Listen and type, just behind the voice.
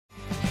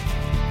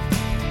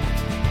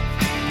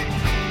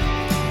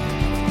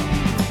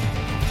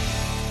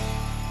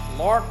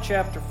Mark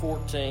chapter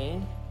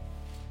 14.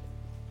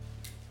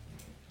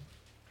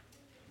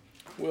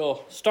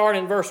 We'll start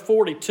in verse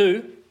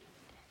 42.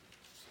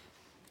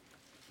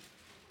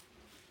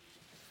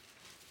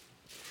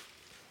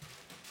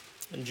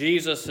 And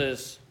Jesus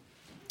is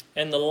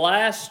in the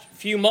last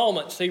few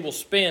moments he will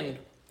spend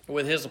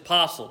with his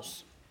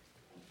apostles.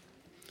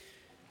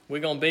 We're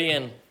going to be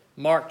in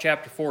Mark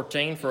chapter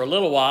 14 for a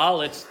little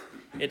while. It's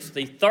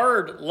the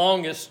third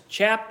longest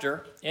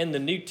chapter in the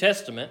New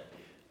Testament,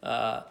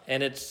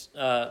 and it's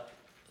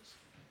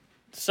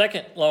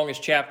second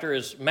longest chapter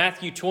is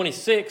Matthew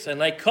 26, and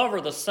they cover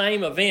the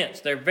same events.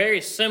 They're very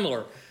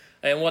similar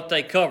in what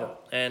they cover.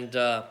 And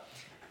I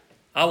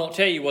won't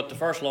tell you what the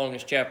first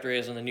longest chapter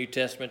is in the New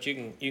Testament.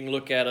 You can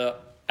look that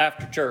up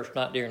after church,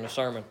 not during the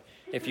sermon,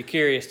 if you're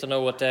curious to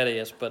know what that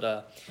is.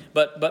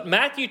 But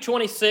Matthew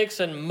 26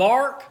 and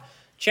Mark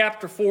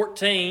chapter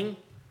 14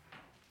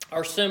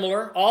 are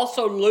similar.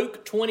 Also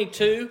Luke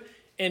 22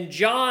 and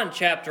John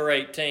chapter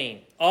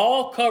 18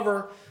 all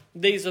cover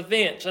these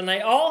events, and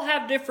they all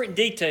have different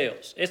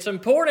details. It's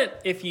important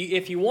if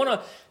you want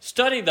to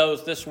study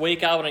those this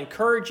week. I would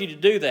encourage you to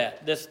do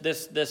that.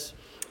 This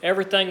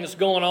everything that's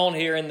going on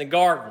here in the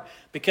garden,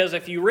 because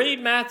if you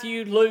read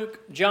Matthew,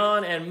 Luke,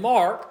 John, and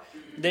Mark,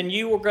 then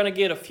you are going to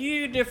get a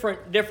few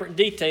different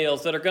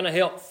details that are going to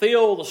help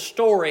fill the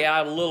story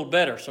out a little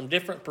better. Some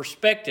different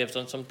perspectives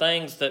and some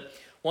things that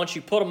once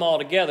you put them all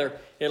together,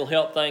 it'll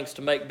help things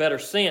to make better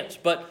sense.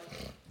 But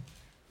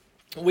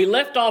we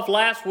left off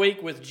last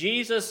week with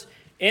Jesus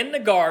in the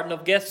Garden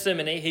of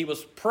Gethsemane. He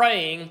was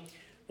praying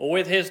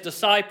with his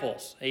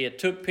disciples. He had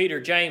took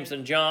Peter, James,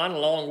 and John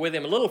along with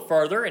him a little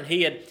further, and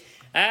he had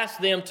asked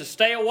them to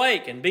stay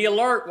awake and be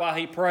alert while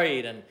he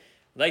prayed. And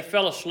they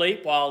fell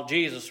asleep while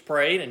Jesus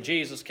prayed, and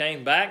Jesus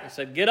came back and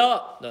said, "Get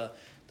up.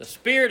 The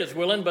spirit is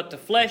willing, but the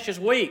flesh is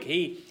weak."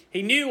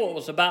 He knew what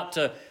was about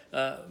to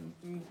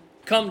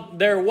come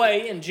their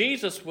way, and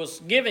Jesus was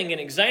giving an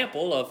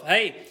example of,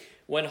 hey,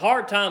 when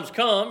hard times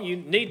come, you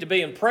need to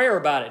be in prayer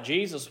about it.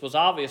 Jesus was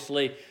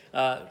obviously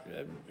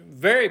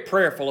very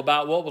prayerful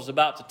about what was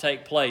about to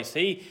take place.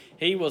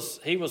 He was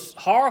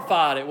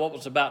horrified at what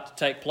was about to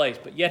take place,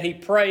 but yet he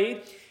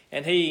prayed,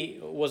 and he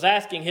was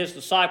asking his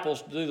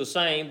disciples to do the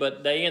same,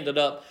 but they ended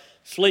up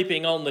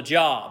sleeping on the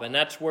job, and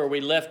that's where we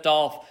left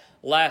off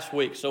last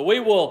week. So we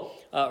will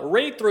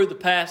read through the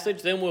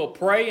passage, then we'll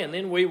pray, and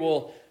then we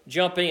will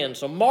jump in.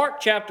 So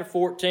Mark chapter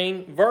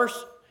 14,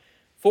 verse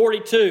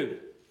 42.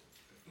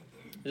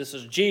 This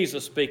is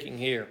Jesus speaking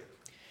here.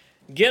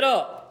 "Get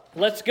up,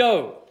 let's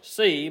go.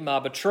 See, my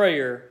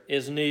betrayer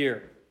is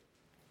near."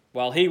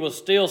 While he was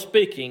still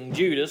speaking,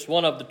 Judas,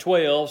 one of the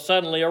 12,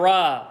 suddenly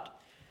arrived.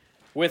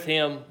 With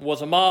him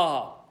was a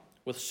mob,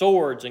 with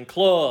swords and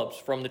clubs,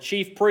 from the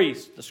chief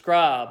priests, the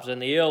scribes,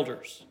 and the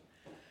elders.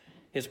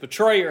 His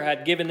betrayer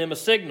had given them a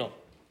signal.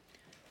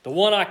 "The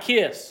one I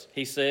kiss,"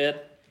 he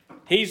said,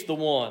 "he's the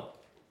one.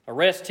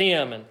 Arrest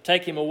him and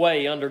take him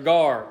away under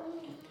guard."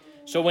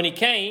 So when he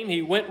came,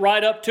 he went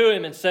right up to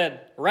him and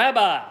said,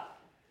 "Rabbi,"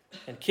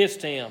 and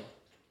kissed him.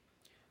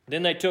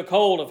 Then they took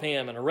hold of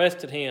him and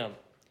arrested him.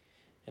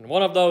 And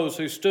one of those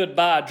who stood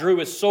by drew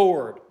his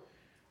sword,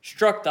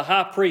 struck the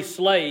high priest's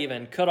slave,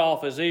 and cut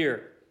off his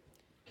ear.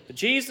 But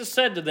Jesus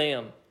said to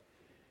them,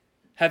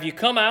 "Have you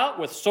come out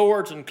with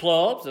swords and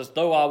clubs as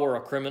though I were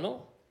a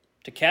criminal,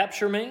 to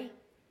capture me?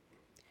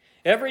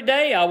 Every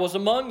day I was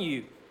among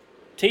you,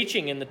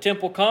 teaching in the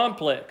temple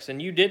complex,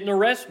 and you didn't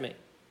arrest me.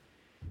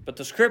 But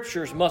the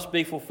scriptures must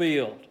be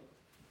fulfilled."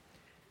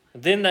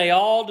 And then they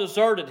all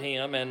deserted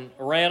him and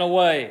ran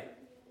away.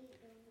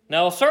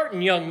 Now a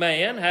certain young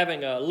man,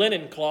 having a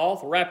linen cloth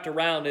wrapped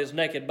around his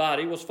naked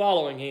body, was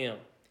following him.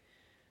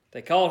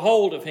 They caught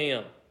hold of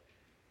him,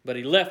 but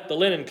he left the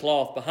linen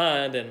cloth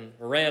behind and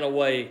ran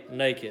away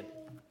naked.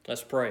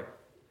 Let's pray.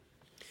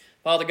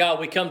 Father God,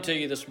 we come to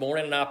you this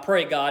morning, and I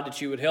pray, God,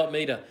 that you would help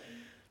me to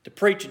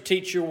preach and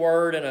teach your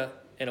word in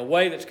a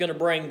way that's going to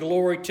bring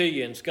glory to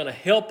you, and it's going to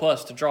help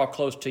us to draw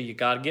close to you,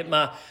 God. Get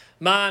my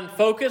mind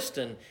focused,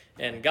 and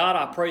God,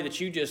 I pray that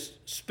you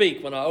just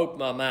speak when I open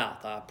my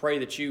mouth. I pray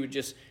that you would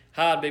just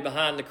hide me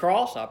behind the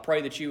cross. I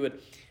pray that you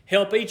would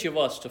help each of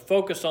us to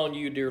focus on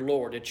you, dear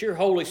Lord, that your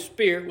Holy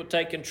Spirit would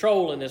take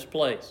control in this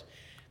place,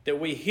 that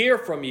we hear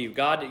from you,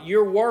 God, that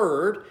your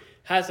word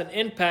has an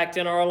impact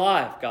in our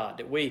life, God,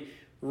 that we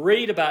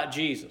read about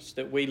Jesus,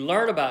 that we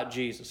learn about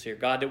Jesus here,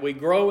 God, that we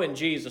grow in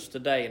Jesus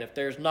today. And if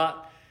there's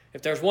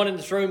one in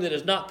this room that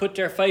has not put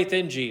their faith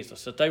in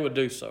Jesus, that they would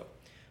do so.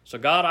 So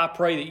God, I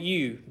pray that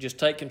you just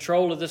take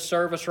control of this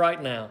service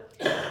right now.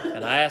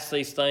 And I ask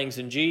these things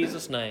in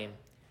Jesus' name.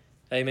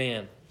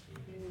 Amen.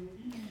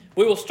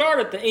 We will start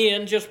at the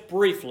end just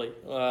briefly.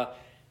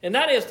 And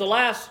that is the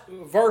last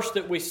verse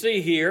that we see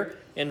here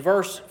in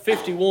verse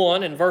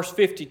 51 and verse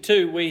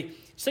 52. We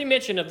see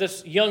mention of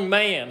this young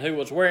man who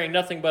was wearing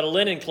nothing but a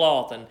linen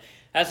cloth, and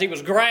as he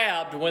was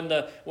grabbed when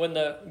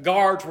the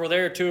guards were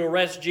there to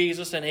arrest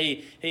Jesus, and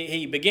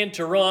he began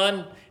to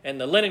run, and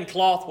the linen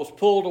cloth was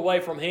pulled away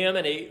from him,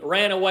 and he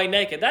ran away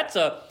naked. That's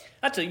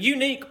a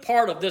unique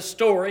part of this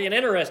story, an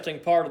interesting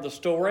part of the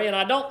story, and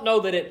I don't know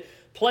that it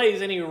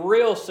plays any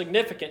real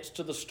significance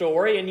to the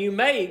story, and you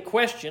may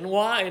question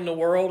why in the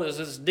world is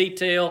this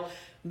detail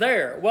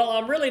there. Well,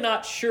 I'm really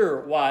not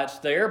sure why it's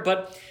there,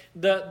 but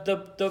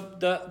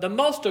the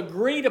most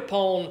agreed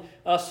upon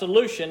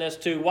solution as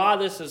to why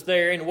this is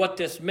there and what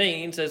this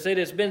means is it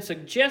has been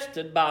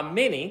suggested by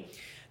many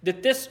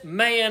that this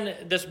man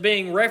that's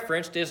being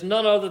referenced is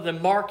none other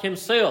than Mark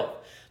himself,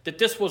 that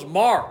this was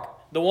Mark,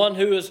 the one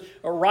who is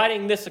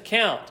writing this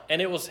account,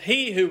 and it was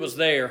he who was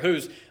there,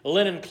 whose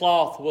linen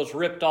cloth was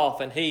ripped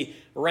off, and he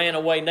ran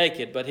away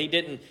naked, but he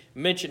didn't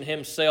mention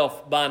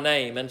himself by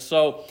name. And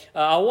so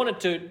I wanted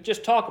to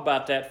just talk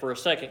about that for a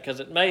second, because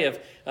it may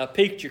have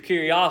piqued your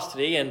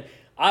curiosity, and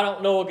I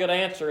don't know a good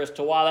answer as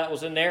to why that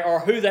was in there or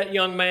who that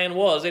young man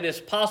was. It is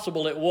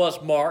possible it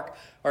was Mark,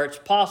 or it's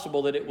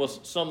possible that it was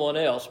someone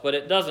else, but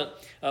it doesn't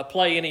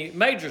play any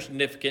major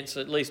significance,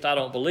 at least I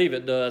don't believe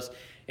it does,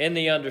 in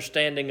the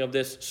understanding of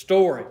this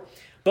story.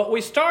 But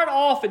we start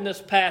off in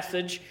this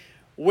passage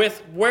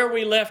with where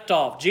we left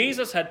off.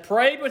 Jesus had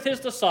prayed with his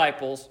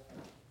disciples,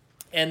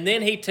 and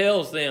then he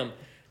tells them,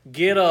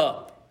 "Get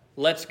up,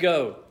 let's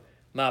go.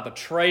 My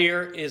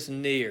betrayer is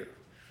near."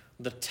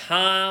 The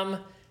time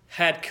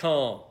had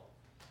come.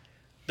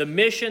 The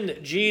mission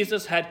that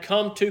Jesus had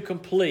come to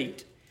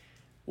complete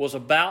was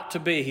about to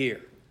be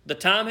here. The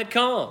time had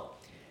come.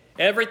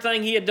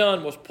 Everything he had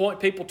done was point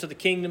people to the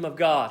kingdom of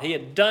God. He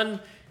had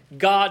done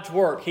God's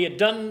work. He had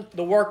done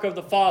the work of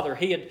the Father.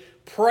 He had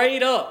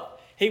prayed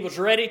up. He was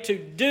ready to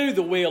do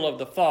the will of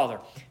the Father.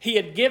 He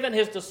had given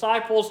his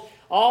disciples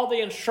all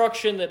the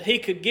instruction that he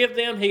could give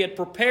them. He had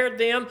prepared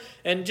them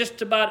in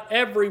just about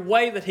every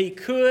way that he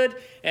could,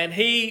 and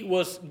he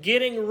was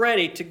getting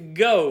ready to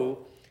go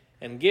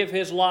and give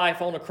his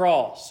life on a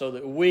cross so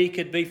that we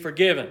could be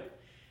forgiven.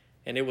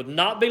 And it would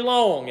not be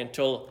long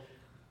until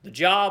the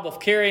job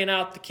of carrying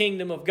out the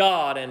kingdom of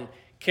God and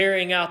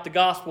carrying out the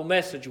gospel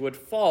message would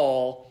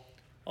fall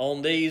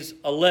on these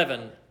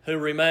 11 who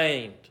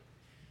remained.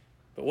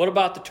 But what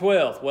about the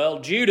 12th? Well,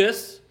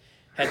 Judas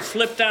had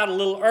slipped out a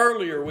little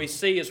earlier, we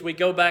see as we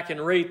go back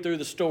and read through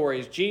the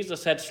stories.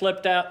 Jesus had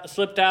slipped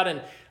out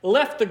and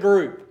left the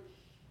group.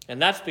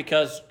 And that's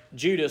because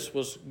Judas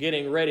was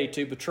getting ready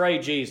to betray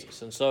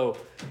Jesus. And so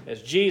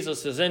as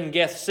Jesus is in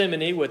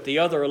Gethsemane with the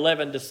other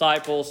 11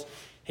 disciples,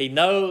 he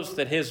knows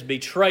that his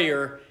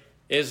betrayer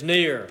is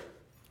near.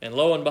 And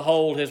lo and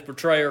behold, his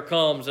betrayer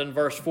comes in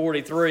verse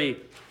 43.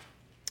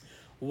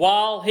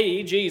 While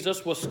he,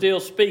 Jesus, was still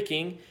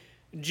speaking,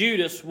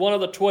 Judas, one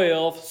of the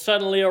 12,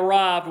 suddenly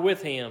arrived.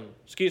 With him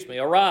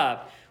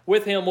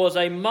was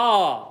a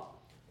mob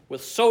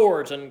with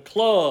swords and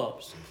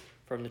clubs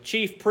from the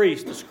chief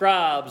priests, the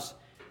scribes,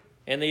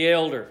 and the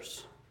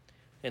elders.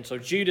 And so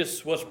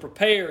Judas was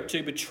prepared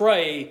to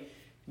betray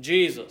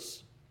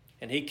Jesus.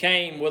 And he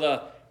came with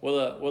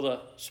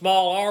a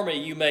small army,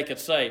 you may could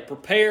say,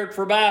 prepared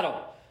for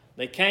battle.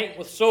 They came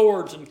with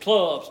swords and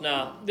clubs.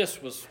 Now,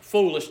 this was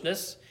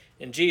foolishness,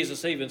 and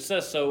Jesus even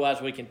says so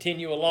as we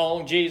continue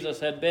along.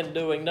 Jesus had been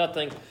doing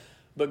nothing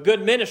but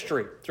good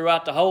ministry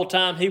throughout the whole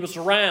time he was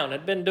around,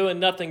 had been doing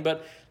nothing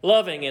but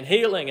loving and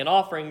healing and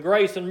offering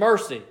grace and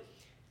mercy.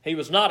 He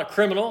was not a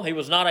criminal. He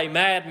was not a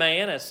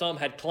madman, as some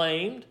had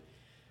claimed,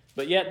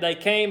 but yet they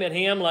came at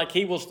him like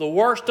he was the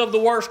worst of the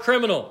worst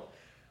criminal.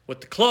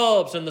 With the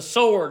clubs and the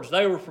swords,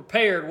 they were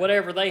prepared.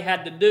 Whatever they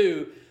had to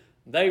do,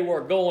 they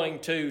were going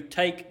to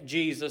take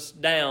Jesus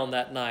down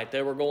that night.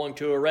 They were going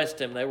to arrest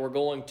him. They were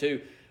going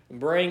to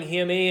bring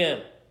him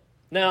in.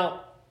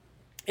 Now,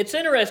 it's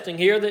interesting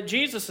here that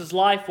Jesus'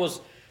 life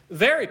was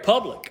very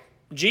public.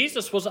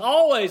 Jesus was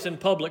always in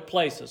public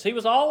places. He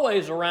was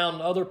always around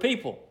other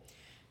people.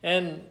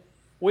 And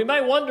we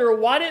may wonder,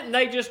 why didn't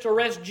they just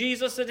arrest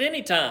Jesus at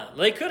any time?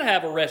 They could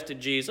have arrested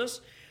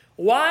Jesus.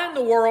 Why in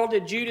the world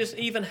did Judas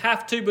even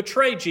have to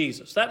betray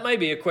Jesus? That may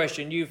be a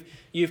question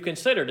you've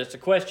considered. It's a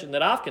question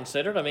that I've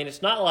considered. I mean,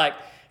 it's not like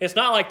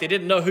they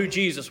didn't know who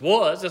Jesus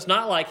was. It's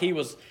not like he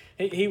was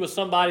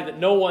somebody that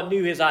no one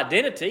knew his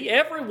identity.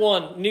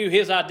 Everyone knew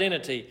his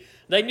identity.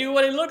 They knew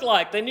what he looked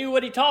like. They knew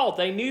what he taught.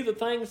 They knew the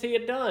things he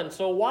had done.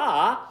 So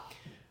why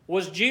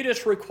was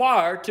Judas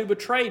required to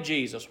betray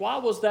Jesus? Why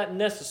was that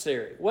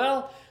necessary?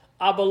 Well,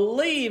 I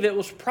believe it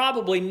was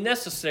probably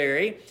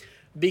necessary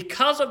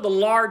because of the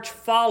large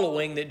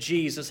following that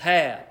Jesus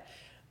had.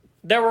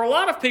 There were a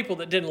lot of people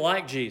that didn't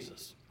like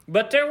Jesus,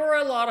 but there were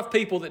a lot of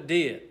people that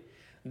did.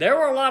 There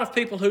were a lot of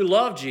people who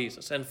loved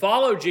Jesus and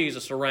followed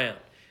Jesus around,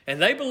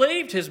 and they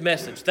believed his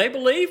message. They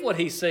believed what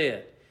he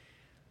said.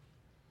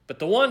 But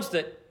the ones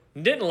that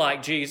didn't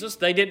like Jesus,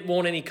 they didn't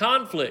want any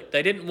conflict.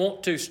 They didn't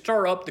want to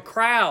stir up the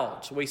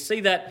crowds. We see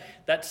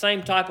that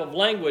same type of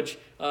language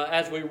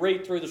as we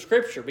read through the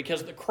Scripture,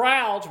 because the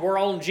crowds were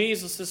on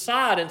Jesus'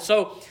 side. And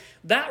so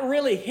that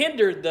really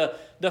hindered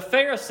the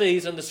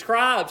Pharisees and the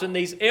scribes and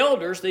these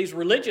elders, these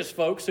religious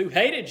folks who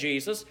hated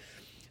Jesus.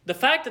 The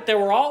fact that there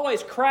were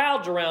always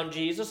crowds around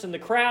Jesus and the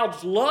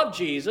crowds loved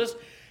Jesus,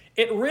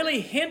 it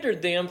really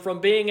hindered them from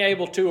being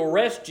able to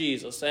arrest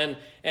Jesus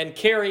and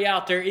carry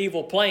out their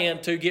evil plan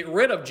to get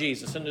rid of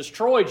Jesus and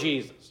destroy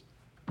Jesus.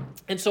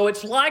 And so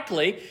it's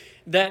likely,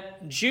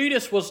 that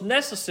Judas was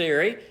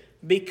necessary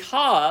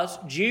because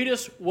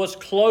Judas was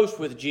close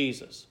with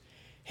Jesus.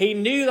 He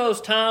knew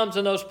those times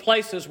and those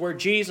places where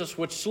Jesus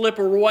would slip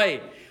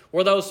away,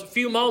 where those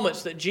few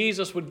moments that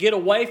Jesus would get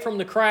away from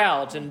the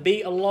crowds and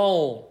be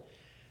alone.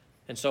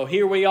 And so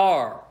here we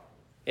are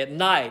at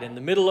night, in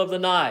the middle of the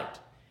night,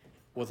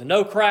 with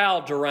no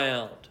crowds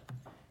around.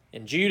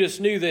 And Judas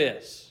knew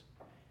this.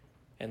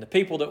 And the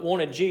people that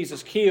wanted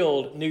Jesus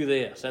killed knew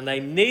this. And they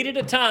needed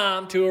a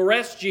time to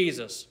arrest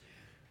Jesus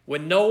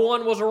when no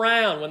one was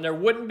around, when there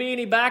wouldn't be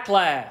any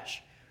backlash,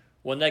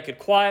 when they could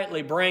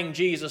quietly bring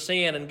Jesus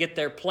in and get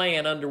their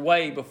plan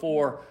underway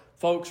before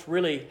folks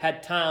really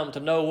had time to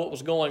know what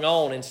was going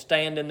on and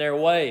stand in their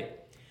way.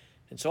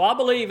 And so I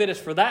believe it is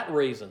for that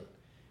reason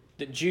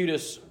that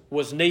Judas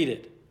was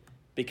needed,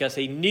 because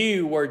he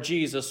knew where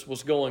Jesus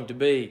was going to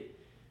be.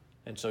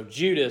 And so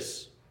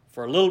Judas,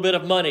 for a little bit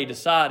of money,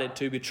 decided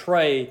to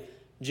betray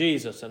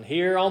Jesus. And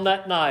here on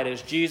that night,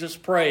 as Jesus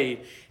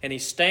prayed, and he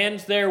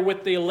stands there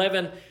with the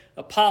 11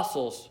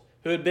 apostles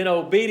who had been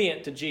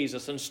obedient to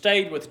Jesus and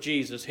stayed with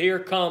Jesus, here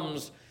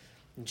comes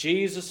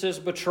Jesus'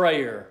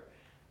 betrayer,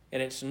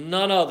 and it's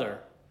none other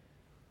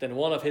than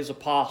one of his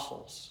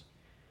apostles.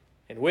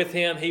 And with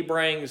him, he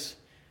brings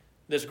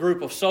this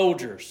group of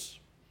soldiers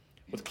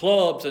with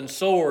clubs and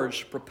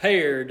swords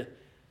prepared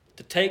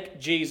to take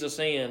Jesus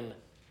in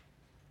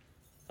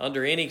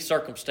under any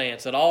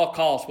circumstance, at all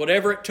costs.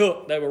 Whatever it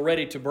took, they were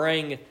ready to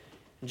bring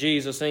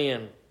Jesus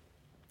in.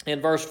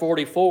 In verse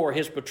 44,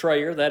 his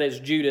betrayer, that is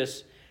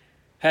Judas,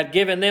 had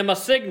given them a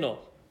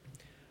signal.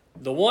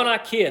 "The one I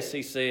kiss,"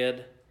 he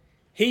said,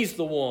 "he's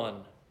the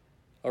one.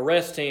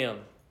 Arrest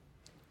him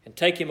and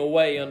take him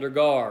away under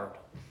guard."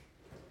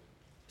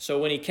 So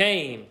when he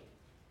came,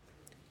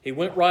 he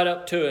went right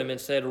up to him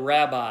and said,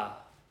 "Rabbi,"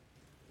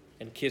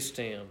 and kissed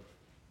him.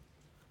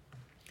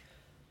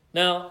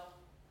 Now,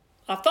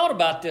 I've thought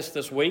about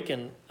this week,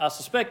 and I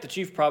suspect that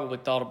you've probably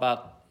thought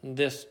about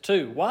this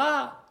too.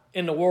 Why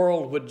in the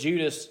world would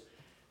Judas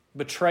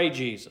betray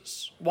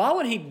Jesus? Why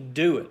would he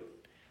do it?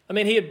 I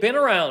mean, he had been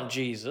around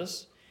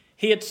Jesus.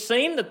 He had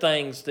seen the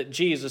things that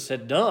Jesus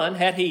had done.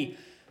 Had he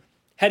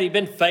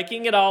been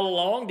faking it all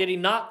along? Did he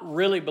not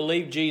really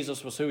believe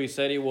Jesus was who he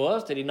said he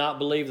was? Did he not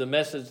believe the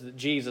message that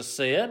Jesus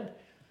said?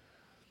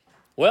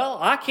 Well,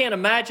 I can't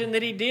imagine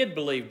that he did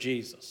believe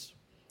Jesus.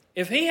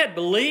 If he had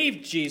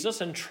believed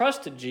Jesus and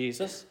trusted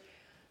Jesus,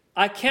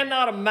 I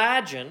cannot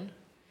imagine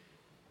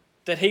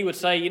that he would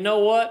say, "You know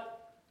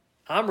what?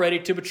 I'm ready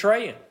to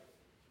betray him."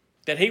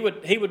 That he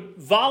would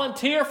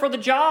volunteer for the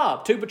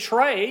job to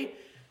betray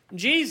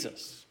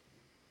Jesus.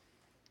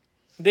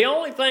 The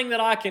only thing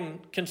that I can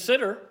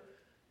consider,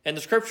 and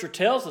the Scripture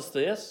tells us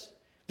this,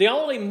 the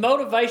only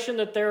motivation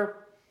that there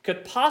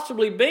could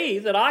possibly be,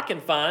 that I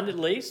can find at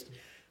least,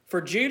 for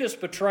Judas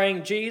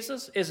betraying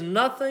Jesus is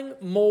nothing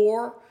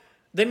more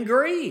than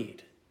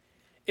greed.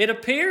 It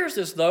appears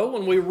as though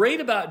when we read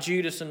about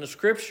Judas in the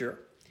Scripture,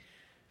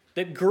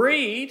 that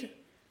greed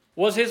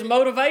was his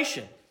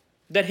motivation,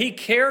 that he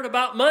cared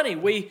about money.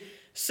 We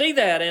see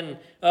that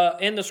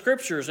in the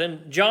Scriptures.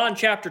 In John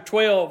chapter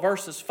 12,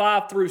 verses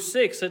 5 through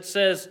 6, it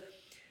says,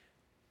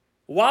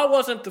 "Why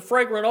wasn't the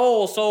fragrant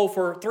oil sold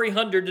for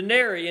 300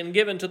 denarii and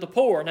given to the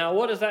poor?" Now,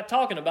 what is that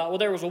talking about? Well,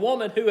 there was a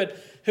woman who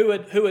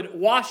had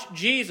washed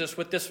Jesus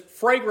with this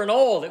fragrant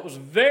oil that was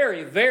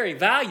very, very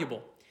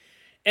valuable.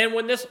 And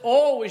when this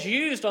oil was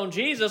used on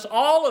Jesus,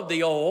 all of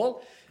the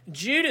oil,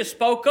 Judas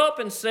spoke up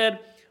and said,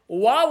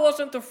 "Why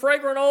wasn't the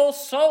fragrant oil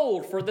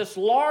sold for this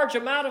large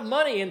amount of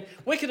money? And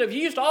we could have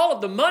used all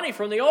of the money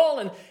from the oil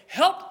and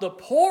helped the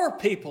poor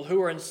people who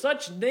are in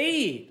such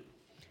need."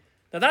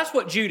 Now, that's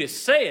what Judas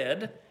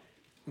said.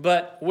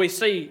 But we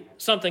see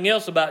something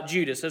else about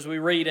Judas as we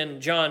read in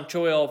John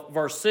 12,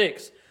 verse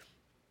 6.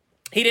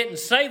 He didn't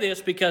say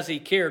this because he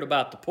cared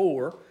about the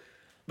poor,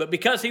 but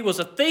because he was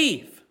a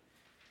thief.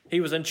 He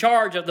was in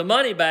charge of the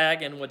money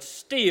bag and would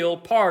steal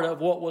part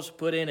of what was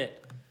put in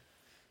it.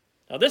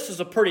 Now, this is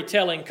a pretty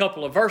telling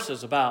couple of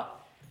verses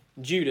about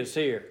Judas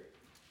here.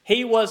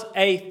 He was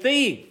a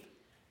thief.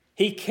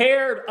 He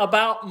cared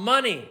about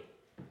money.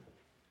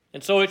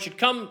 And so it should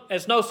come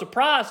as no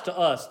surprise to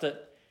us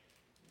that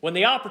when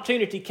the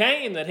opportunity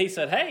came, that he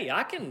said, "Hey,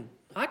 I can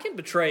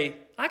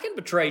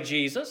betray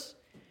Jesus,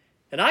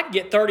 and I can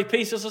get 30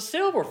 pieces of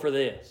silver for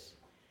this."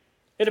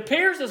 It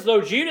appears as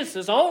though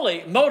Judas's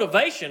only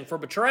motivation for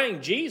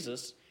betraying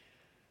Jesus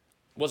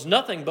was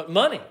nothing but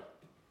money.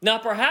 Now,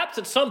 perhaps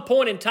at some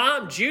point in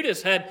time,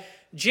 Judas had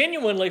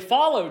genuinely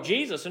followed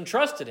Jesus and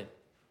trusted him.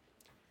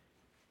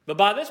 But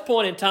by this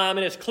point in time,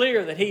 it is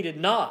clear that he did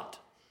not.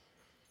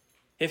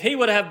 If he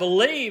would have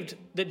believed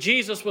that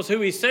Jesus was who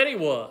he said he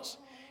was,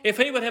 if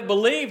he would have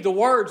believed the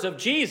words of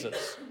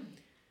Jesus,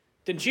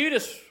 then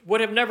Judas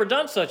would have never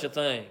done such a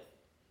thing.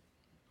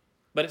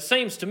 But it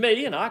seems to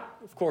me, and I,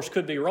 of course,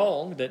 could be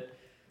wrong, that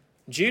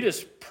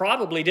Judas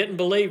probably didn't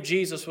believe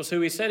Jesus was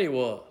who he said he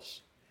was.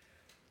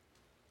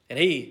 And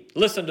he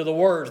listened to the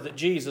words that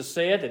Jesus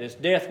said, that his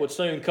death would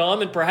soon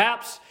come. And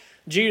perhaps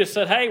Judas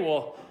said, "Hey,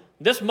 well,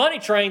 this money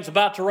train's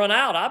about to run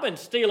out. I've been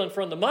stealing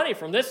from the money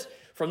from this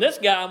from this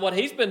guy and what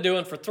he's been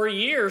doing for 3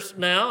 years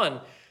now, and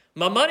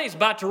my money's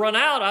about to run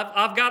out.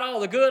 I've got all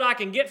the good I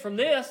can get from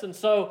this, and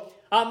so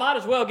I might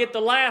as well get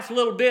the last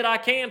little bit I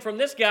can from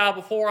this guy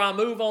before I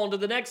move on to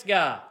the next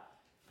guy.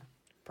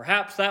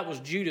 Perhaps that was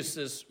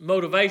Judas's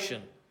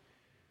motivation.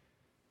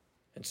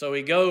 And so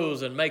he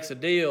goes and makes a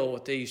deal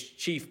with these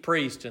chief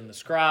priests and the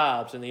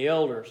scribes and the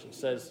elders and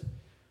says,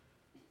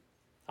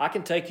 I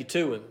can take you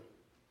to him.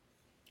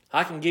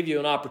 I can give you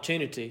an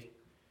opportunity.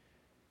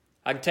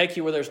 I can take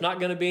you where there's not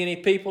going to be any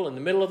people. In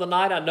the middle of the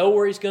night, I know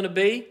where he's going to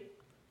be,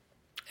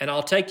 and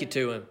I'll take you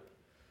to him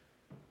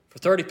for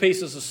 30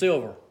 pieces of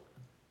silver.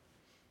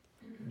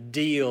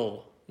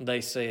 Deal,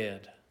 they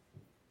said.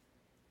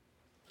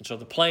 And so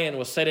the plan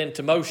was set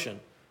into motion.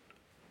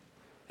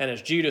 And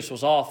as Judas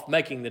was off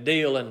making the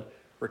deal and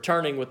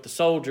returning with the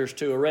soldiers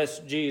to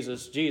arrest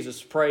Jesus,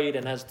 Jesus prayed,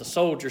 and as the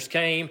soldiers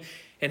came,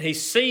 and he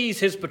sees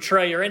his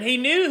betrayer, and he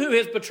knew who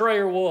his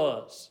betrayer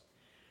was.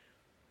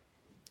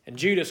 And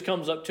Judas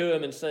comes up to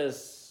him and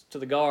says to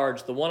the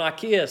guards, the one I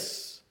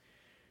kiss,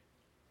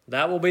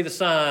 that will be the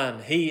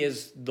sign. He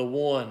is the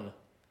one.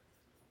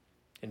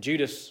 And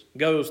Judas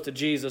goes to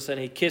Jesus and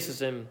he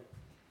kisses him.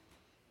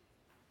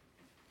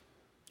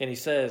 And he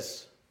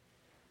says,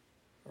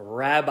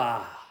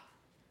 Rabbi,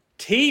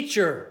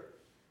 teacher.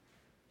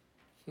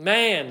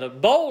 Man, the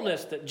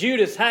boldness that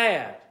Judas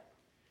had,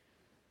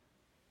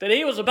 that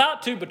he was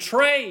about to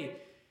betray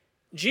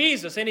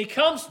Jesus, and he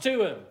comes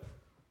to him.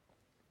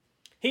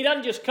 He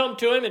doesn't just come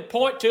to him and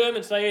point to him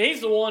and say,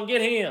 he's the one,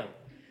 get him.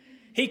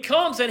 He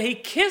comes and he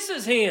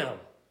kisses him.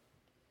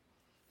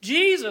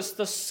 Jesus,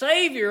 the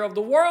Savior of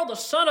the world, the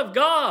Son of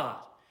God.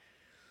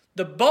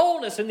 The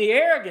boldness and the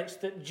arrogance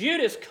that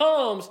Judas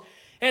comes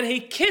and he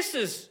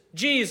kisses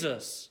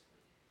Jesus.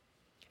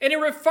 And he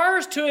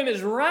refers to him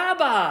as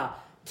Rabbi,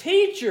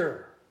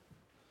 teacher.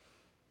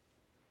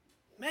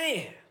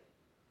 Man.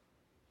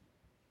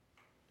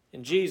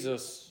 And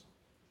Jesus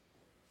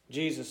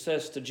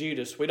says to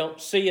Judas, we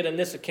don't see it in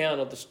this account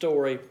of the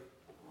story,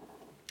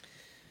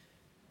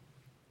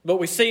 but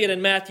we see it in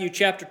Matthew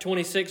chapter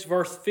 26,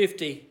 verse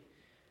 50.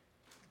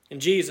 And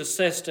Jesus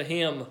says to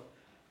him,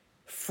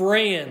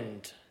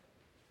 friend,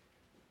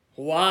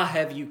 why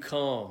have you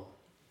come?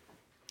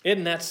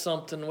 Isn't that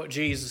something what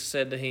Jesus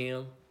said to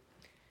him?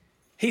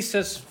 He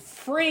says,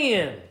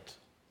 friend.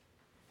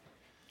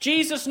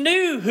 Jesus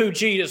knew who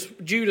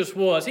Judas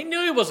was. He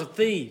knew he was a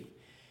thief.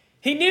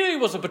 He knew he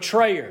was a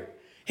betrayer.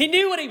 He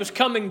knew what he was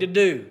coming to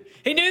do.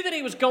 He knew that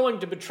he was going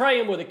to betray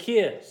him with a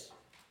kiss.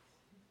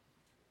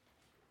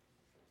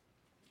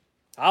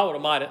 I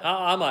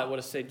might would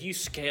have said, you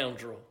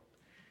scoundrel.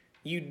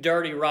 You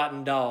dirty,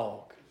 rotten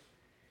dog.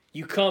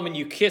 You come and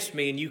you kiss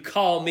me and you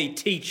call me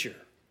teacher.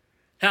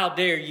 How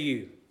dare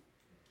you?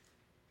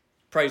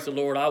 Praise the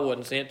Lord, I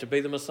wasn't sent to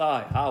be the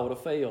Messiah. I would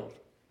have failed.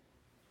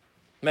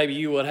 Maybe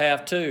you would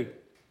have too.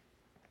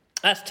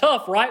 That's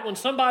tough, right? When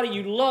somebody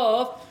you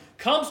love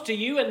comes to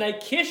you and they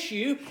kiss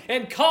you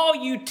and call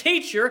you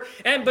teacher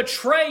and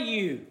betray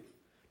you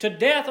to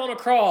death on a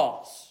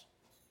cross.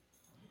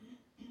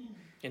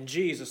 And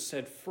Jesus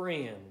said,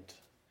 friend,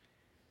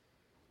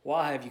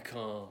 why have you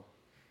come?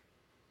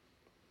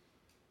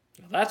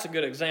 Now, that's a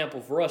good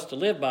example for us to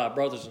live by,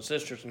 brothers and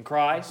sisters in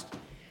Christ.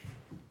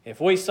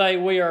 If we say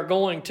we are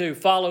going to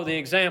follow the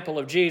example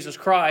of Jesus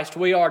Christ,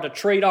 we are to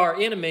treat our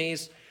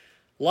enemies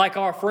like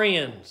our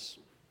friends.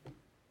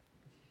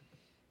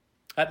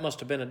 That must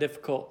have been a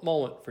difficult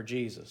moment for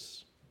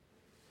Jesus.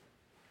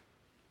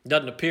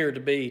 Doesn't appear to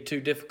be too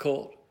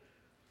difficult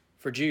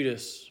for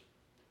Judas.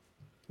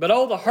 But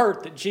oh, the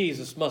hurt that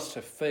Jesus must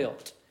have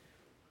felt.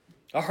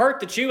 A hurt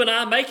that you and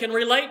I can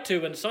relate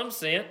to in some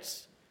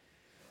sense.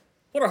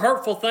 What a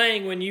hurtful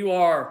thing when you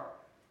are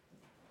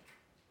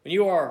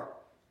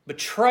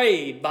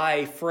betrayed by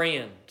a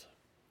friend,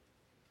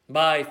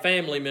 by a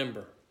family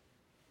member.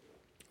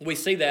 We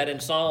see that in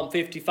Psalm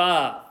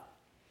 55.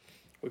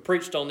 We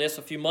preached on this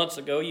a few months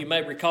ago. You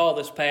may recall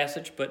this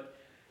passage, but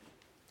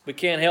we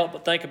can't help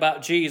but think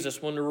about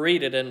Jesus when we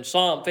read it. In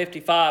Psalm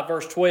 55,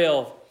 verse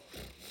 12,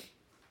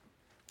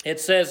 it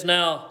says,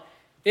 now,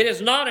 it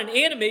is not an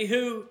enemy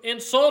who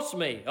insults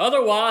me,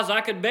 otherwise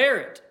I could bear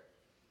it.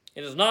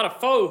 It is not a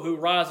foe who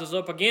rises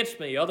up against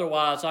me,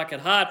 otherwise I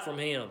could hide from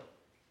him.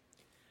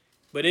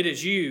 But it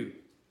is you,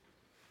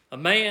 a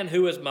man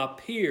who is my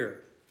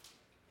peer,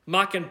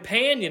 my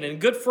companion and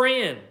good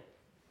friend.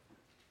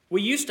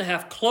 We used to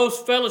have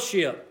close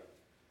fellowship.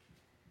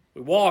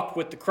 We walked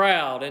with the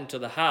crowd into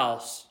the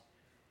house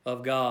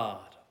of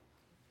God.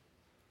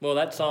 Well,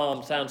 that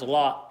psalm sounds a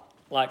lot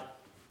like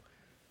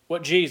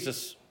what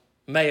Jesus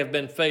may have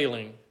been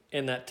feeling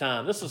in that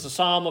time. This is a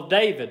psalm of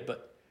David,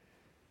 but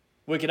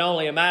we can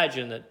only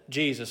imagine that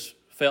Jesus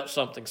felt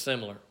something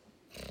similar.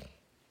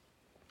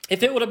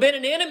 If it would have been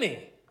an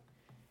enemy,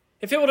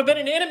 it would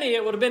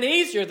have been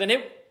easier than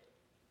if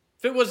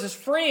it was his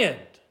friend.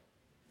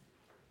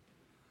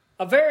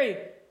 A very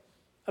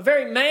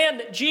man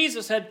that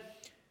Jesus had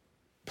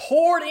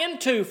poured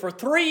into for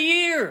 3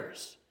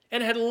 years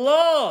and had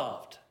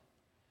loved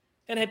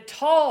and had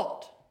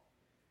taught.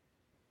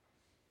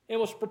 and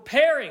was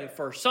preparing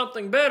for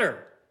something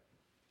better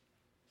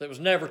that was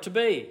never to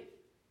be.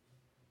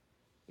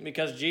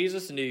 Because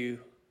Jesus knew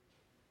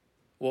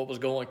what was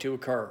going to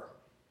occur.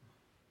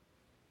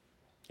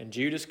 And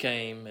Judas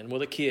came, and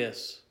with a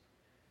kiss,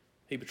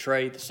 he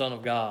betrayed the Son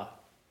of God.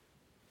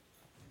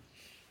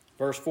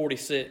 Verse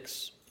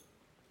 46.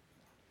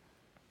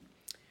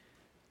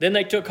 Then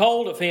they took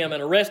hold of him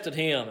and arrested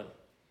him. And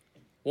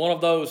one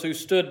of those who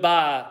stood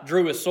by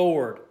drew his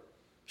sword,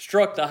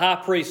 struck the high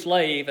priest's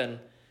slave, and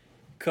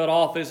cut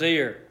off his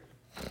ear.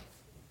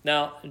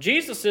 Now,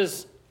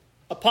 Jesus'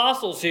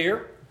 apostles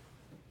here,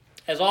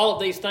 as all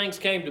of these things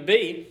came to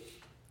be,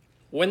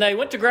 when they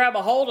went to grab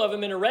a hold of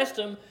him and arrest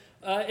him,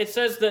 it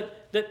says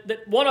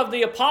that one of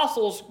the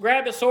apostles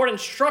grabbed a sword and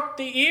struck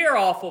the ear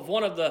off of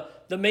one of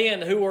the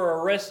men who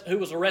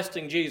was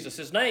arresting Jesus.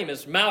 His name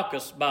is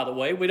Malchus, by the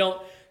way. We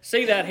don't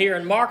see that here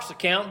in Mark's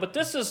account, but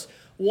this is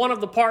one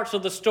of the parts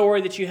of the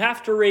story that you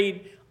have to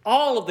read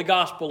all of the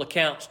gospel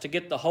accounts to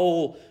get the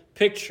whole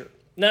picture.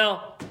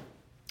 Now,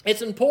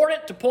 it's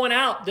important to point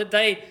out that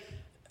they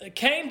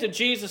came to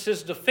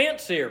Jesus'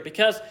 defense here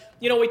because,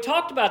 we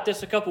talked about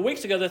this a couple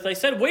weeks ago, that they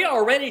said, we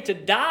are ready to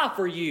die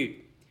for you.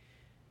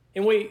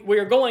 And we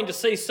are going to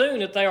see soon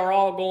that they are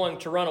all going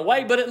to run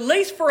away. But at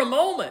least for a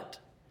moment,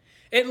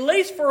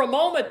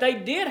 they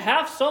did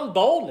have some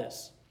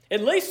boldness.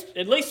 At least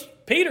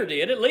Peter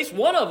did. At least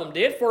one of them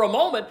did. For a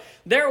moment,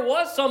 there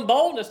was some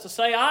boldness to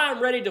say, I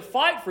am ready to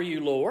fight for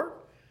you, Lord.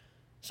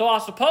 So I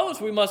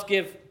suppose we must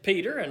give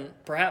Peter and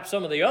perhaps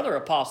some of the other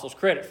apostles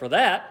credit for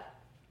that.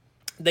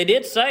 They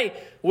did say,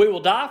 we will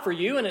die for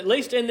you. And at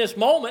least in this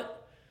moment,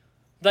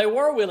 they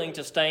were willing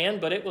to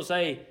stand. But it was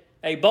a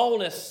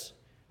boldness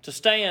to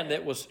stand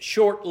that was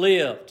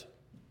short-lived.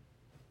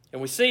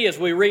 And we see as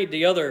we read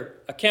the other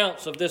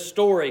accounts of this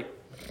story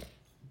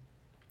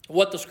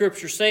what the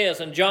Scripture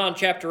says. In John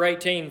chapter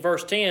 18,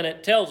 verse 10,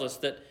 it tells us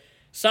that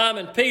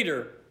Simon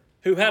Peter,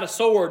 who had a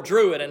sword,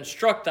 drew it and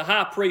struck the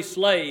high priest's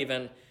slave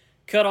and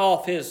cut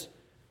off his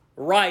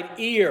right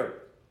ear.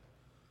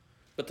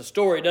 But the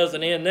story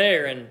doesn't end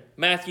there. In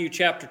Matthew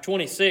chapter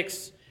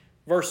 26,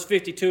 verse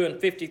 52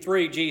 and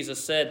 53,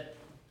 Jesus said,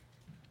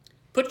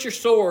 "Put your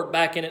sword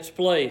back in its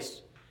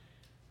place,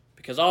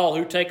 because all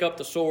who take up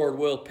the sword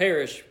will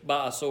perish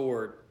by a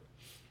sword.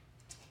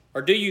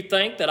 Or do you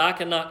think that I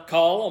cannot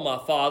call on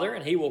my Father,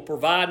 and he will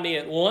provide me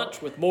at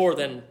once with more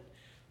than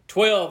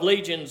 12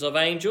 legions of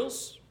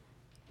angels?"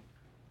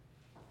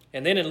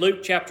 And then in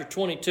Luke chapter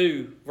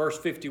 22, verse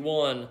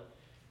 51,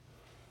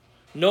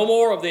 "No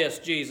more of this,"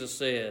 Jesus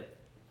said.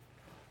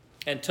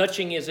 And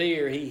touching his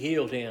ear, he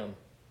healed him.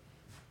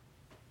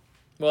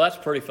 Well, that's a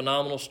pretty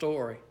phenomenal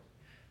story.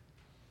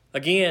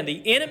 Again,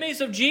 the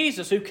enemies of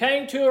Jesus who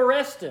came to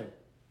arrest him,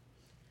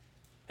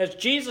 as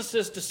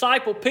Jesus'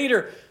 disciple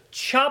Peter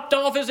chopped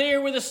off his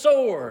ear with a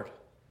sword,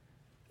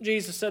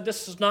 Jesus said,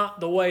 this is not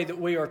the way that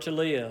we are to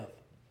live.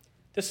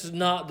 This is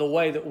not the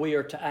way that we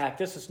are to act.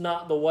 This is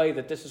not the way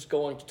that this is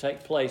going to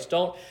take place.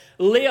 Don't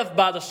live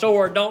by the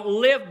sword. Don't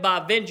live by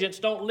vengeance.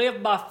 Don't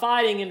live by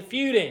fighting and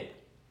feuding.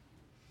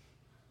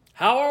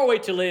 How are we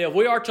to live?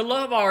 We are to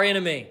love our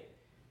enemy.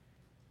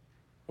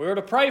 We are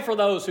to pray for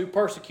those who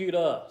persecute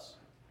us.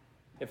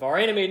 If our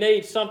enemy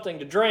needs something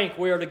to drink,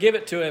 we are to give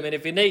it to him. And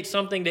if he needs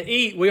something to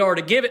eat, we are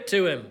to give it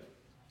to him.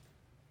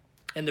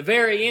 And the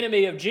very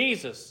enemy of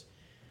Jesus,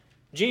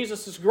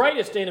 Jesus'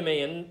 greatest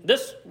enemy in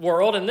this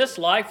world, in this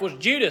life, was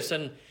Judas.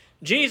 And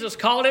Jesus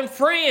called him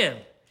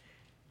friend.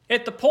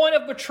 At the point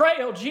of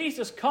betrayal,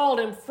 Jesus called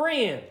him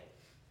friend.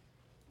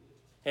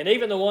 And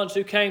even the ones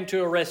who came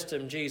to arrest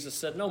him, Jesus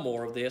said, no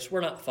more of this. We're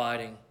not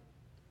fighting.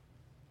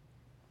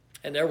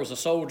 And there was a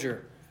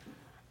soldier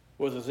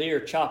with his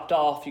ear chopped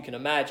off. You can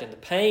imagine the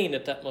pain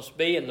that must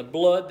be and the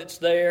blood that's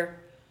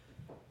there.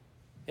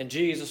 And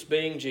Jesus,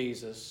 being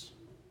Jesus,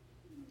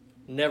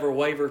 never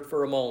wavered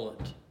for a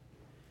moment.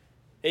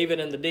 Even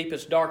in the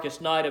deepest,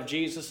 darkest night of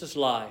Jesus'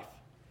 life,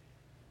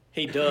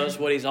 he does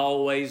what he's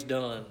always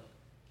done.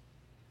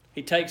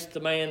 He takes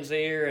the man's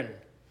ear and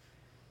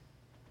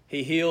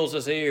he heals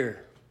his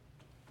ear.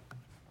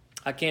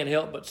 I can't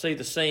help but see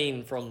the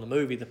scene from the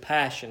movie The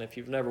Passion. If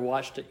you've never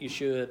watched it, you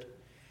should.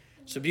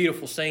 It's a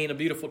beautiful scene, a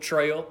beautiful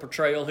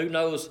portrayal. Who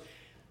knows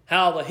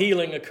how the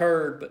healing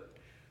occurred, but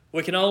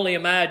we can only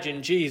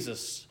imagine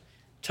Jesus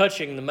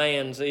touching the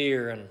man's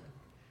ear and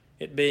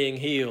it being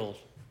healed.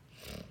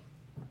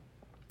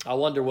 I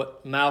wonder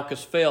what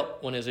Malchus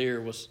felt when his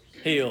ear was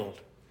healed.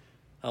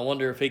 I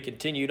wonder if he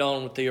continued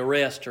on with the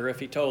arrest or if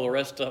he told the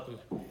rest of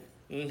them,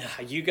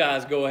 nah, you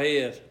guys go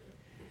ahead.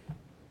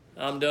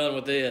 I'm done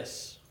with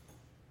this.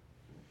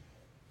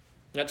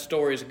 That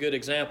story is a good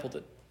example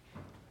that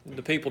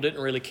the people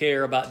didn't really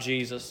care about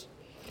Jesus.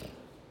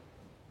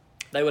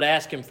 They would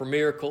ask him for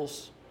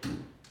miracles.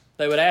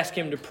 They would ask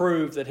him to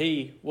prove that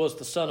he was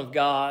the Son of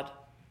God.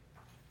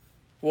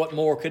 What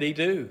more could he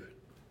do?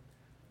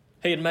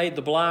 He had made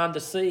the blind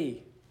to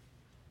see.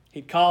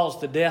 He'd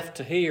caused the deaf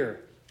to hear.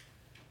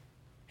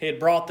 He had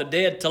brought the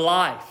dead to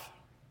life.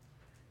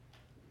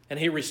 And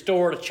he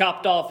restored a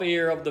chopped off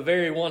ear of the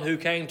very one who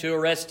came to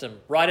arrest him.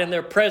 Right in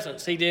their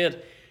presence, he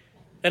did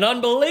An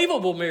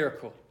unbelievable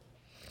miracle.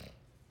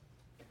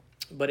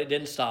 But it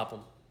didn't stop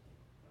them.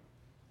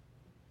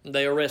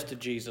 They arrested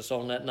Jesus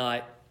on that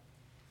night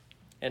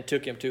and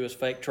took him to his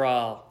fake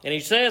trial. And he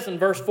says in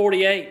verse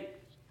 48,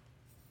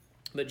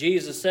 "But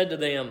Jesus said to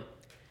them,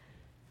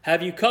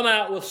 'Have you come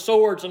out with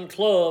swords and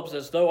clubs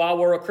as though I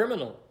were a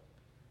criminal,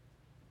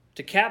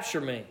 to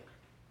capture me?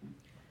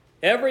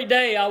 Every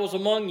day I was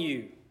among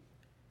you,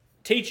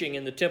 teaching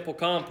in the temple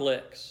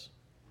complex,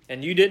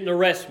 and you didn't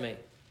arrest me.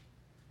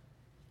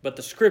 But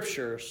the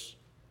Scriptures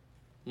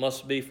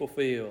must be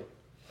fulfilled.'"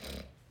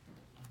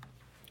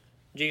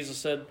 Jesus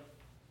said,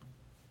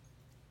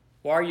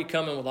 "Why are you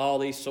coming with all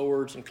these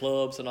swords and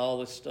clubs and all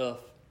this stuff?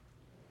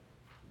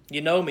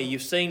 You know me,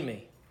 you've seen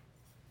me."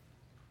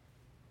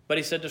 But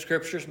he said the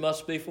Scriptures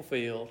must be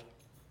fulfilled.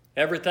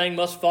 Everything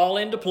must fall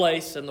into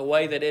place in the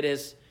way that it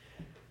has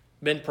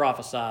been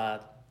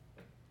prophesied.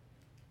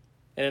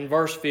 And in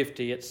verse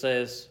 50 it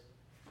says,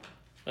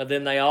 "And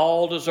then they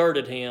all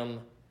deserted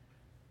him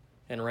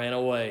and ran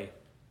away."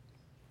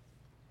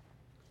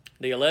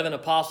 The 11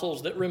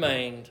 apostles that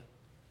remained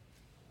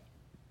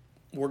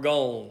were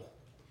gone.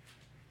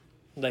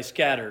 They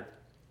scattered,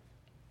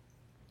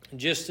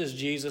 just as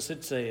Jesus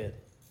had said.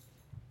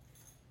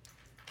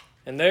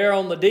 And there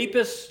on the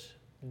deepest,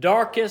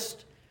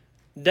 darkest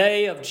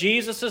day of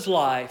Jesus'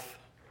 life,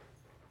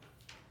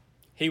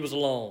 he was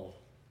alone.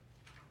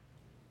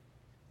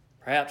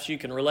 Perhaps you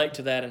can relate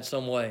to that in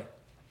some way.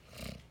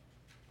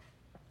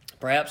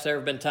 Perhaps there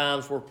have been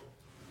times where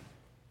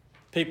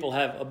people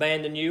have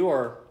abandoned you,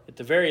 or at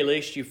the very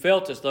least you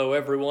felt as though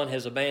everyone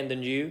has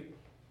abandoned you,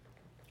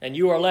 and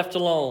you are left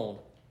alone.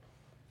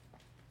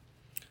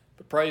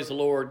 But praise the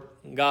Lord,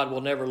 God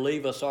will never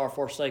leave us or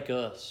forsake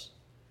us.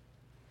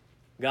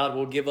 God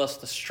will give us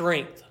the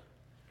strength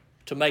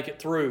to make it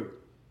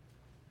through.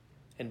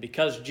 And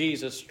because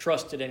Jesus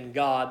trusted in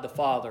God the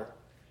Father,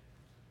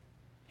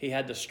 he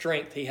had the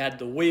strength, he had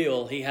the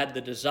will, he had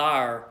the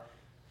desire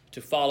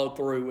to follow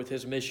through with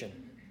his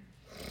mission.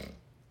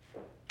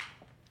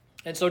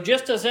 And so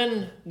just as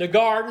in the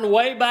garden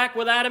way back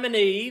with Adam and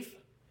Eve,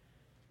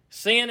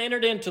 sin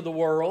entered into the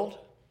world,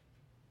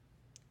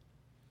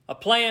 a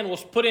plan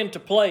was put into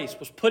place,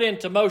 was put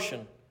into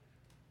motion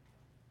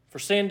for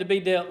sin to be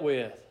dealt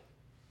with.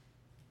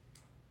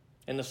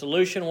 And the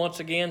solution, once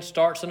again,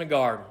 starts in a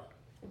garden.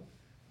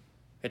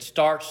 It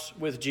starts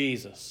with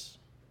Jesus.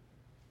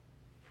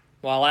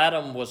 While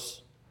Adam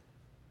was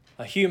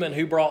a human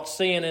who brought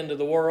sin into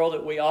the world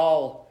that we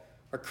all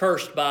are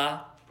cursed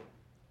by,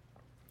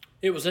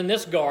 it was in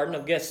this garden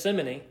of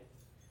Gethsemane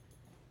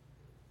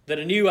that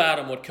a new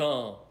Adam would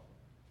come,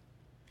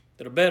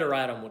 that a better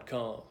Adam would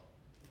come.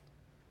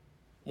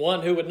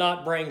 One who would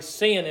not bring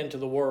sin into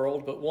the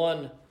world, but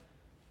one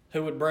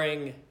who would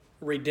bring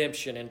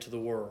redemption into the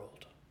world.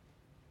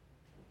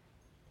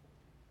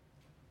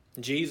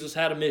 Jesus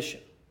had a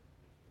mission.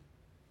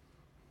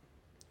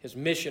 His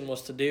mission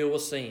was to deal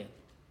with sin.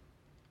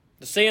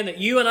 The sin that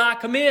you and I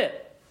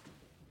commit.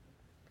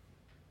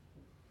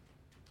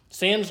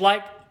 Sins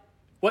like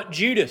what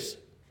Judas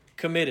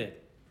committed.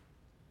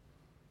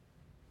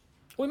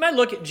 We may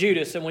look at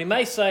Judas and we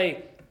may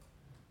say,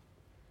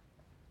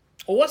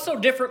 well, what's so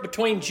different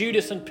between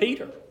Judas and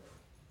Peter?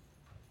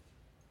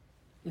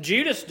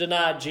 Judas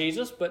denied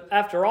Jesus, but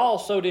after all,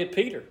 so did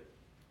Peter.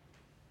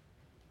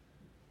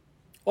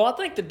 Well, I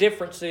think the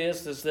difference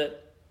is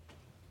that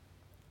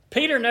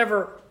Peter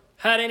never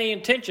had any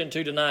intention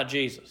to deny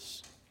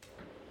Jesus.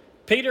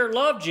 Peter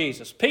loved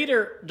Jesus.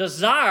 Peter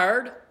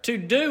desired to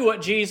do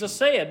what Jesus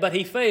said, but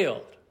he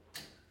failed.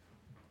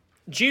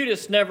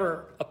 Judas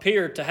never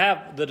appeared to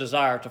have the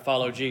desire to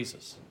follow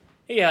Jesus.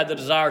 He had the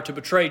desire to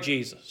betray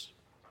Jesus.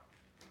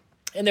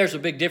 And there's a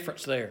big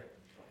difference there.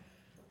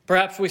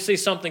 Perhaps we see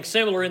something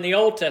similar in the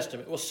Old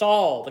Testament with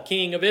Saul, the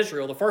king of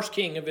Israel, the first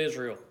king of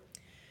Israel,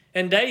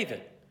 and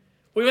David.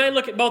 We may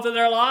look at both of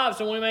their lives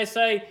and we may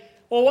say,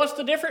 well, what's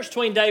the difference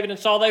between David and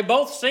Saul? They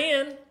both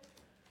sinned.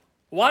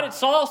 Why did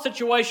Saul's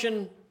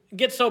situation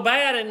get so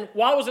bad, and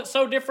why was it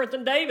so different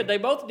than David? They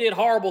both did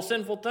horrible,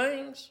 sinful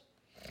things.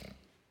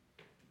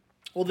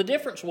 Well, the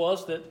difference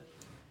was that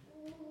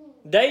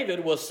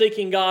David was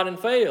seeking God and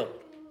failed.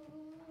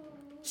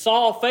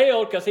 Saul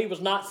failed because he was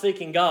not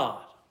seeking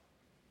God.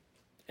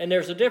 And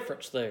there's a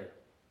difference there.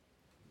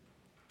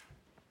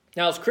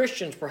 Now, as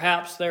Christians,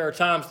 perhaps there are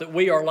times that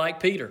we are like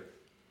Peter.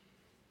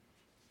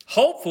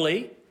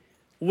 Hopefully,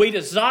 we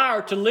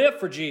desire to live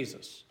for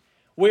Jesus.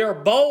 We are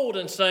bold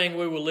in saying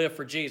we will live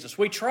for Jesus.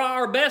 We try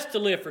our best to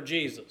live for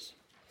Jesus.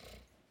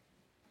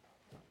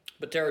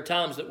 But there are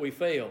times that we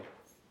fail.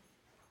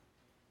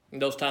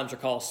 And those times are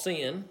called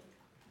sin.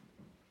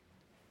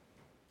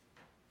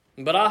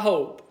 But I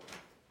hope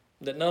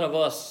that none of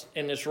us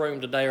in this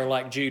room today are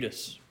like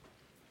Judas,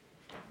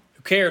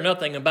 who care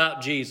nothing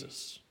about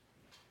Jesus,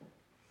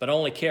 but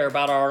only care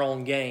about our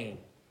own gain.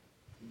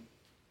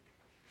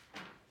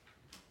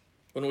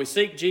 When we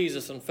seek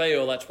Jesus and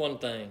fail, that's one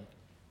thing.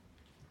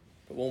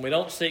 But when we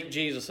don't seek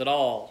Jesus at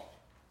all,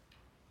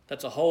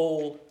 that's a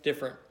whole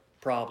different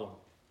problem.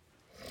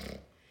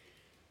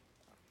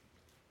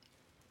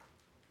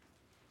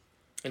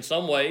 In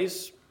some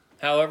ways,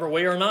 however,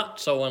 we are not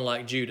so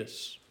unlike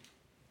Judas,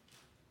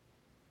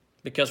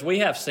 because we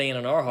have sin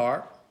in our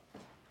heart.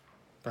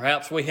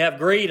 Perhaps we have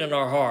greed in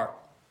our heart,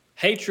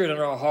 hatred in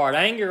our heart,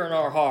 anger in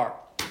our heart,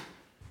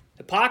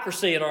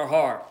 hypocrisy in our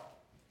heart.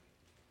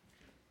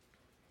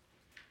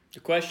 The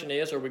question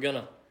is, are we going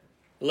to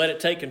let it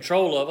take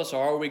control of us,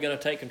 or are we going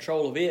to take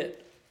control of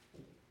it?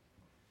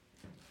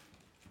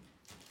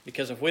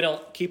 Because if we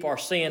don't keep our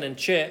sin in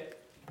check,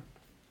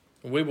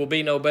 we will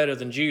be no better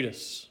than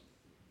Judas.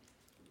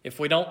 If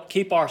we don't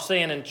keep our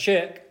sin in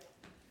check,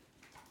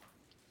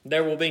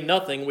 there will be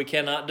nothing we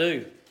cannot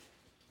do.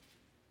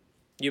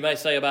 You may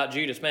say about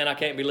Judas, man, I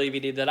can't believe he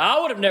did that.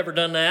 I would have never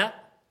done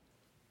that.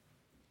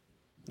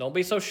 Don't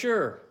be so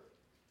sure.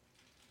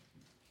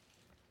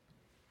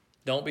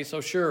 Don't be so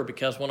sure,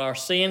 because when our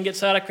sin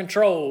gets out of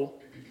control,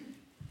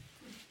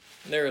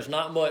 there is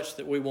not much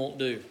that we won't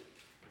do.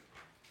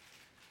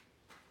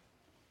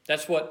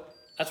 That's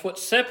what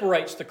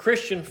separates the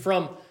Christian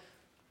from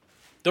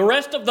the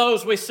rest of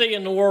those we see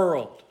in the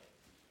world.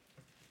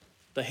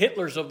 The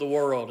Hitlers of the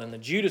world and the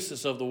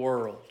Judases of the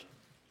world.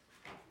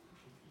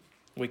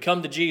 We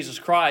come to Jesus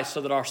Christ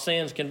so that our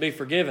sins can be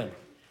forgiven.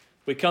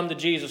 We come to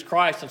Jesus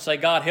Christ and say,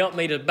 God, help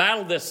me to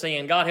battle this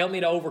sin. God, help me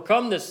to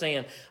overcome this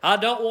sin. I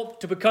don't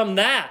want to become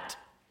that.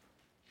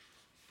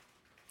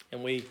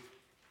 And we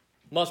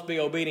must be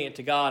obedient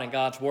to God and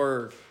God's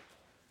Word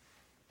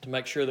to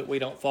make sure that we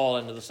don't fall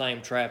into the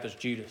same trap as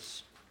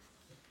Judas.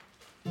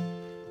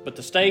 But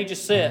the stage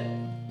is set,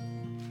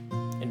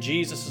 and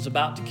Jesus is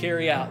about to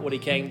carry out what He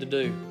came to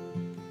do.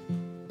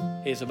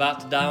 He is about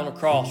to die on the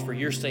cross for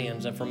your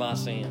sins and for my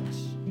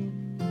sins.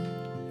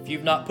 If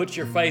you've not put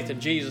your faith in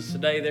Jesus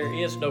today, there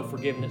is no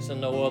forgiveness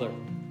and no other.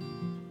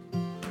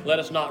 Let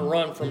us not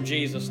run from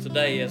Jesus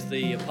today as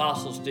the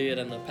apostles did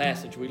in the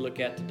passage we look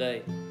at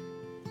today.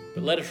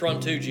 But let us run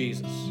to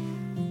Jesus.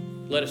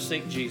 Let us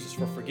seek Jesus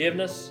for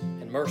forgiveness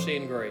and mercy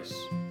and grace.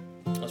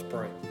 Let's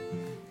pray.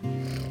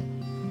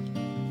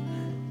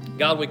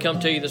 God, we come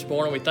to you this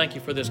morning. We thank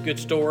you for this good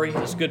story,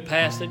 this good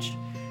passage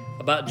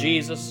about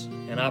Jesus.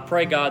 And I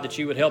pray, God, that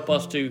you would help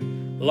us to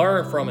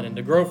learn from it and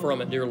to grow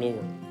from it, dear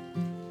Lord.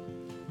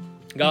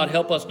 God,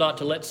 help us not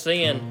to let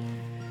sin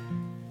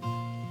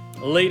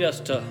lead us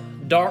to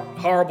dark,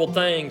 horrible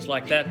things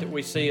like that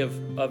we see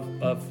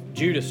of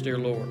Judas, dear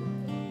Lord.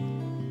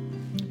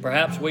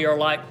 Perhaps we are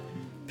like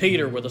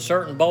Peter with a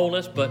certain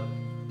boldness, but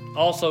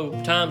also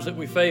times that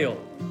we fail.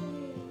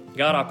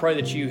 God, I pray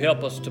that you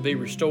help us to be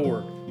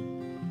restored.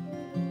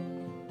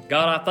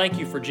 God, I thank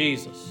you for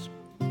Jesus.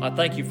 I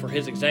thank you for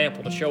his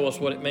example to show us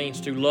what it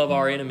means to love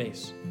our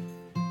enemies.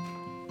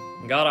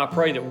 And God, I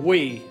pray that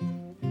we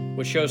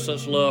would show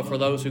such love for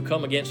those who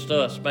come against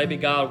us. Maybe,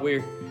 God,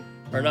 we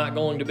are not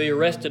going to be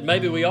arrested.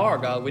 Maybe we are,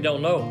 God. We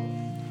don't know.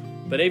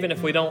 But even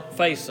if we don't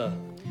face a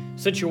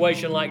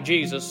situation like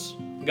Jesus,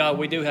 God,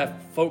 we do have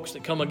folks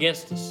that come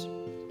against us.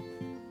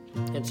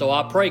 And so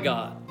I pray,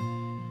 God,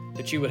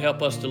 that you would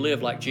help us to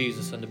live like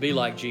Jesus and to be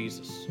like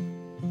Jesus.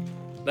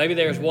 Maybe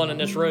there's one in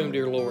this room,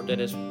 dear Lord, that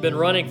has been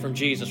running from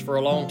Jesus for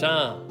a long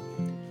time.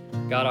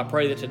 God, I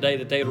pray that today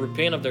that they would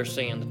repent of their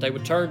sin, that they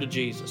would turn to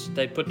Jesus, that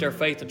they'd put their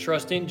faith and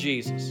trust in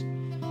Jesus,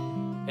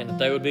 and that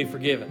they would be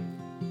forgiven.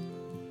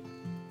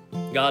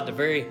 God, the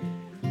very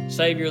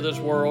Savior of this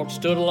world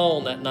stood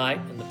alone that night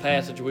in the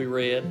passage we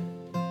read.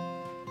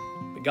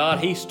 But God,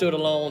 he stood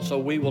alone so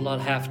we will not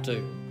have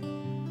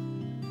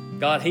to.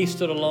 God, he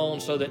stood alone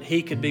so that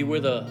he could be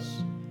with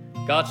us.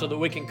 God, so that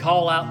we can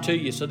call out to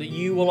you, so that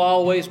you will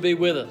always be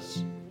with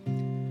us.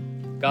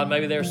 God,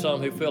 maybe there are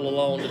some who feel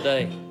alone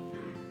today.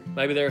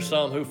 Maybe there are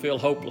some who feel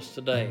hopeless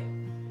today.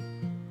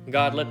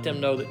 God, let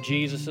them know that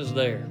Jesus is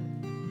there,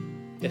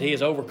 that he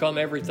has overcome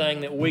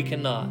everything that we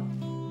cannot.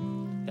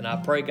 And I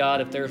pray,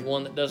 God, if there's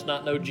one that does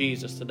not know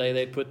Jesus today,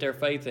 they'd put their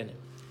faith in him.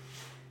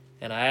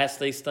 And I ask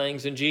these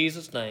things in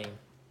Jesus' name.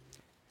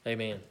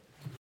 Amen.